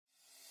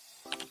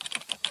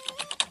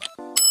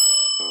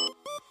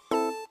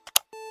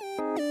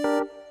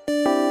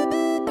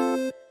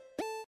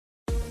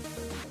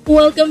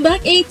Welcome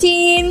back,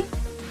 18!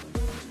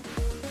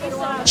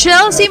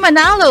 Chelsea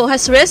Manalo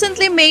has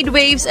recently made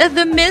waves at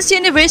the Miss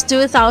Universe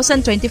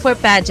 2024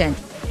 pageant.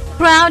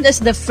 Crowned as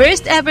the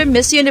first ever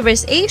Miss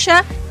Universe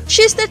Asia,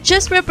 she's not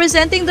just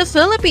representing the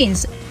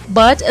Philippines,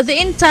 but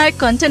the entire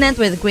continent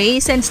with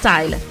grace and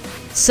style.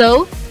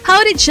 So,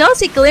 how did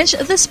Chelsea clinch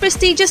this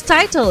prestigious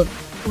title?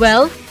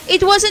 Well,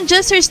 it wasn't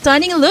just her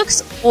stunning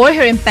looks or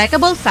her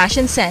impeccable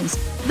fashion sense,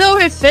 though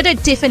her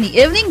fitted Tiffany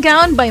evening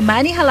gown by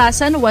Manny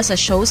Halasan was a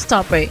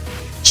showstopper.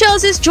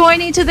 Chelsea's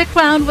journey to the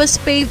crown was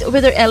paved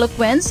with her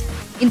eloquence,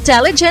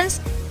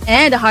 intelligence,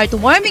 and a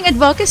heartwarming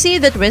advocacy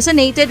that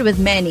resonated with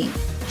many.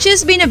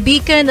 She's been a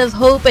beacon of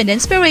hope and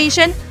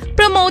inspiration,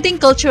 promoting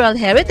cultural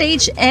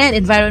heritage and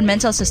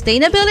environmental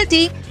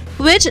sustainability,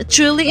 which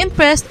truly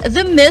impressed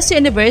the Miss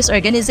Universe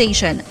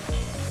organization.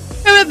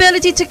 Her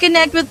ability to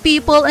connect with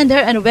people and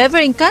her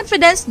unwavering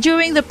confidence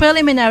during the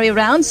preliminary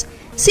rounds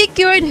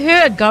secured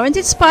her a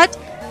guaranteed spot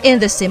in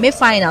the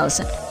semifinals.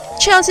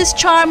 Chelsea's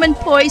charm and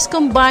poise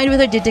combined with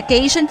her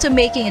dedication to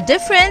making a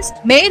difference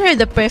made her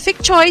the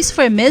perfect choice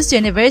for Miss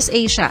Universe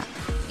Asia.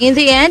 In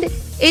the end,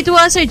 it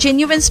was her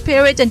genuine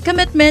spirit and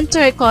commitment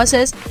to her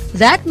causes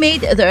that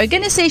made the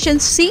organization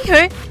see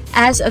her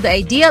as the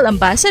ideal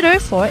ambassador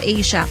for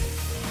Asia.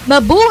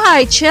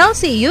 Mabuhay,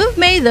 Chelsea! You've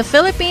made the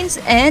Philippines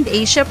and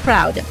Asia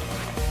proud.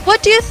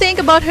 What do you think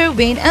about her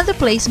win and the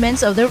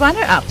placements of the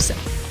runner-ups?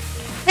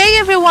 Hey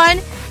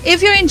everyone!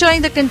 If you're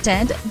enjoying the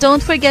content,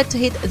 don't forget to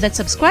hit that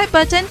subscribe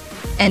button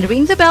and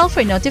ring the bell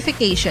for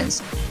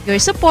notifications. Your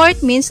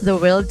support means the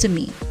world to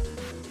me.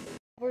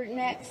 Our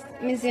next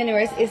Miss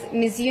Universe is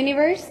Miss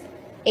Universe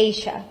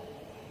Asia.